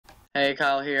Hey,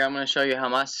 Kyle here. I'm going to show you how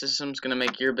my system's going to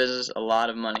make your business a lot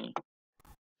of money.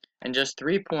 In just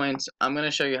 3 points, I'm going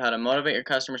to show you how to motivate your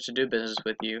customers to do business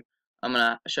with you. I'm going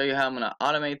to show you how I'm going to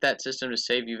automate that system to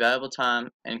save you valuable time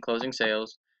in closing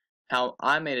sales. How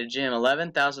I made a gym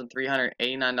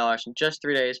 $11,389 in just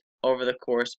 3 days over the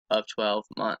course of 12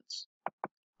 months.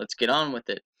 Let's get on with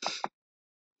it.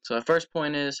 So the first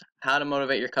point is how to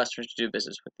motivate your customers to do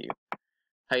business with you.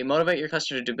 How you motivate your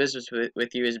customer to do business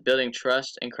with you is building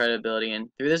trust and credibility. And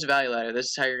through this value ladder, this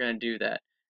is how you're going to do that.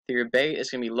 Through your bait,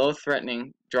 it's going to be low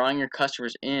threatening, drawing your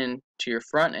customers in to your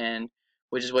front end,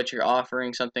 which is what you're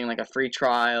offering, something like a free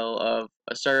trial of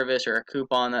a service or a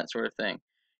coupon, that sort of thing.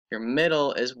 Your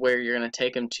middle is where you're going to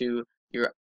take them to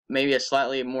your maybe a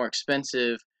slightly more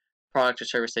expensive product or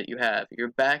service that you have. Your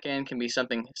back end can be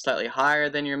something slightly higher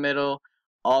than your middle,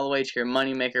 all the way to your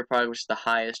moneymaker product, which is the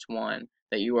highest one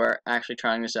that you are actually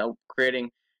trying to sell, creating,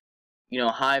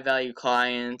 high value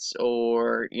clients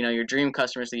or, your dream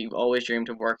customers that you've always dreamed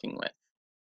of working with.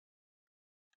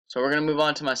 So we're going to move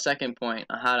on to my second point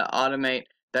on how to automate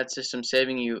that system,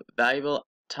 saving you valuable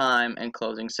time and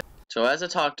closing sales. So as I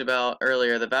talked about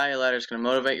earlier, the value ladder is going to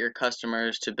motivate your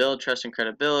customers to build trust and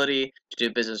credibility to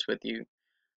do business with you.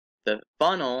 The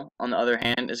funnel, on the other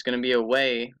hand, is going to be a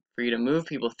way for you to move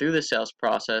people through the sales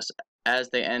process as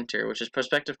they enter, which is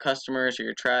prospective customers or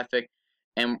your traffic,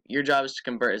 and your job is to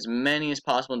convert as many as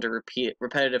possible into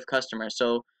repetitive customers.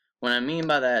 So what I mean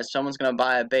by that is someone's going to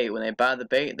buy a bait. When they buy the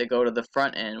bait, they go to the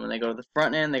front end. When they go to the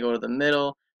front end, they go to the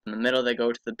middle. From the middle, they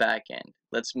go to the back end.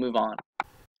 Let's move on.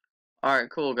 Alright,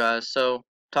 cool guys. So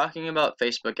talking about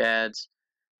Facebook ads,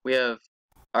 we have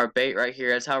our bait right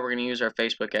here. That's how we're going to use our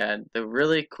Facebook ad. The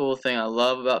really cool thing I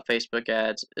love about Facebook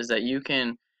ads is that you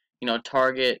can,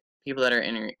 target people that are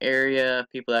in your area,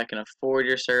 people that can afford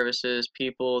your services,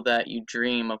 people that you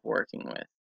dream of working with.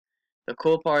 The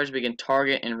cool part is we can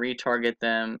target and retarget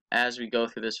them as we go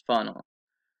through this funnel.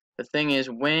 The thing is,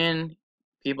 when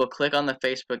people click on the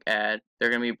Facebook ad, they're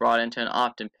going to be brought into an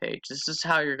opt-in page. This is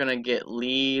how you're going to get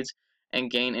leads and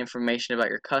gain information about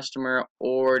your customer,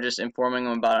 or just informing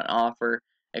them about an offer,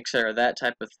 etc., that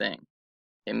type of thing.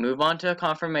 They move on to a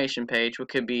confirmation page, which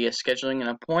could be a scheduling an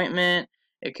appointment.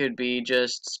 It could be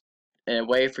just a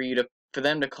way for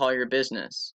them to call your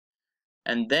business.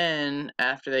 And then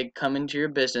after they come into your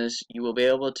business, you will be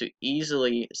able to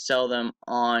easily sell them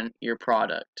on your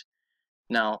product.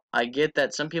 Now, I get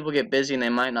that some people get busy and they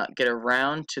might not get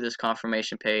around to this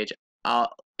confirmation page. I'll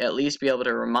at least be able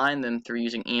to remind them through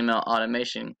using email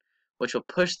automation, which will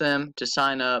push them to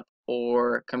sign up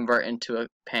or convert into a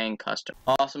paying customer.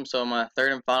 Awesome. So my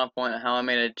third and final point on how I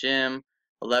made a gym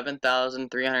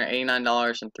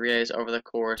 $11,389 in 3 days over the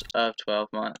course of 12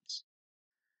 months.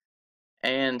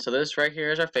 And so this right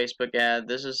here is our Facebook ad.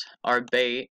 This is our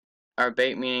bait. Our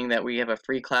bait meaning that we have a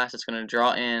free class that's going to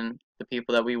draw in the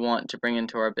people that we want to bring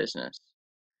into our business.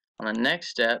 On the next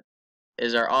step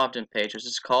is our opt-in page, which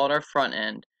is called our front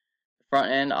end. The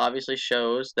front end obviously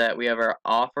shows that we have our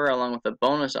offer along with a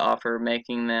bonus offer,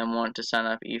 making them want to sign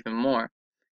up even more,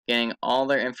 getting all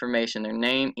their information, their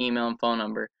name, email, and phone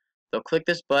number. They'll click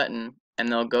this button and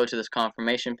they'll go to this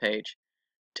confirmation page.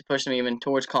 To push them even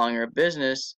towards calling our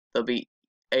business, they'll be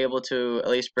able to at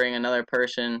least bring another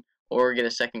person or get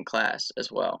a second class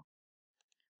as well,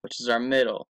 which is our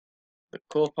middle. The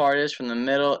cool part is from the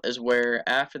middle is where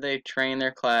after they train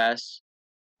their class,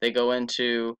 they go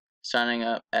into signing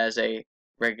up as a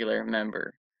regular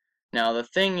member. Now the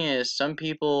thing is, some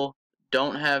people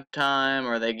don't have time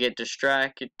or they get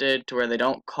distracted to where they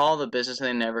don't call the business and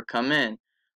they never come in.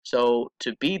 So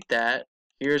to beat that,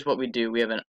 here's what we do. We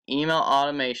have an email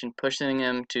automation pushing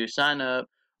them to sign up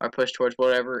or push towards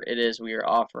whatever it is we are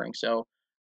offering. So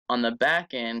on the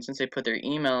back end, since they put their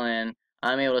email in,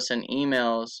 I'm able to send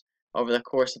emails over the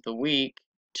course of the week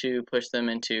to push them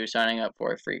into signing up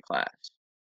for a free class.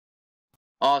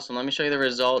 Awesome. Let me show you the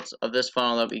results of this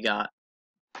funnel that we got.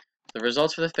 The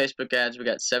results for the Facebook ads, we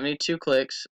got 72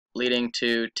 clicks leading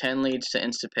to 10 leads to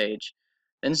Instapage.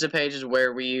 Instapage is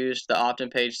where we use the opt-in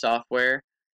page software,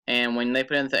 and when they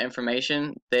put in the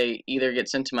information, they either get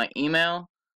sent to my email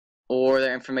or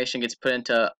their information gets put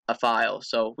into a file.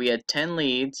 So we had 10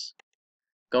 leads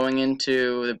going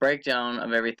into the breakdown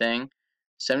of everything.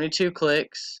 72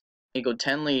 clicks equaled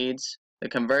 10 leads. The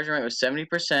conversion rate was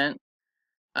 70%.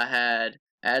 I had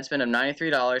ad spend of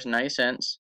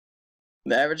 $93.90.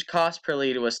 The average cost per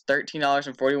lead was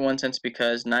 $13.41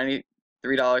 because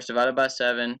 $93 divided by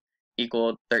 7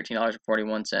 equaled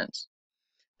 $13.41.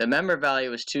 The member value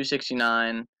was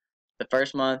 $269 the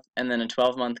first month, and then a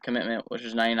 12-month commitment, which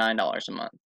was $99 a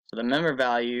month. So the member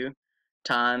value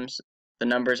times the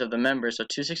numbers of the members. So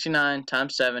 269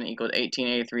 times 7 equals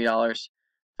 $1,883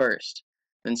 first.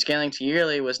 Then scaling to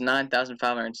yearly was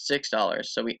 $9,506.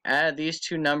 So we add these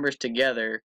two numbers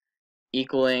together,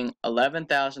 equaling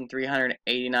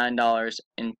 $11,389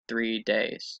 in 3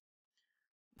 days.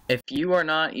 If you are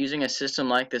not using a system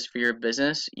like this for your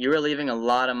business, you are leaving a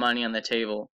lot of money on the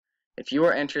table. If you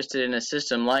are interested in a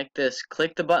system like this,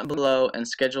 click the button below and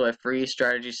schedule a free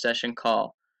strategy session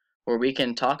call where we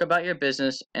can talk about your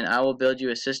business, and I will build you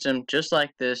a system just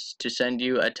like this to send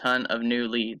you a ton of new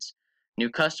leads, new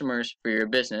customers for your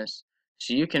business,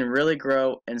 so you can really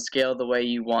grow and scale the way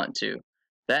you want to.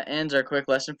 That ends our quick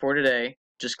lesson for today.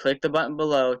 Just click the button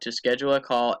below to schedule a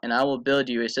call, and I will build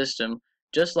you a system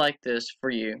just like this for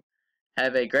you.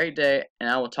 Have a great day, and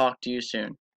I will talk to you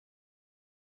soon.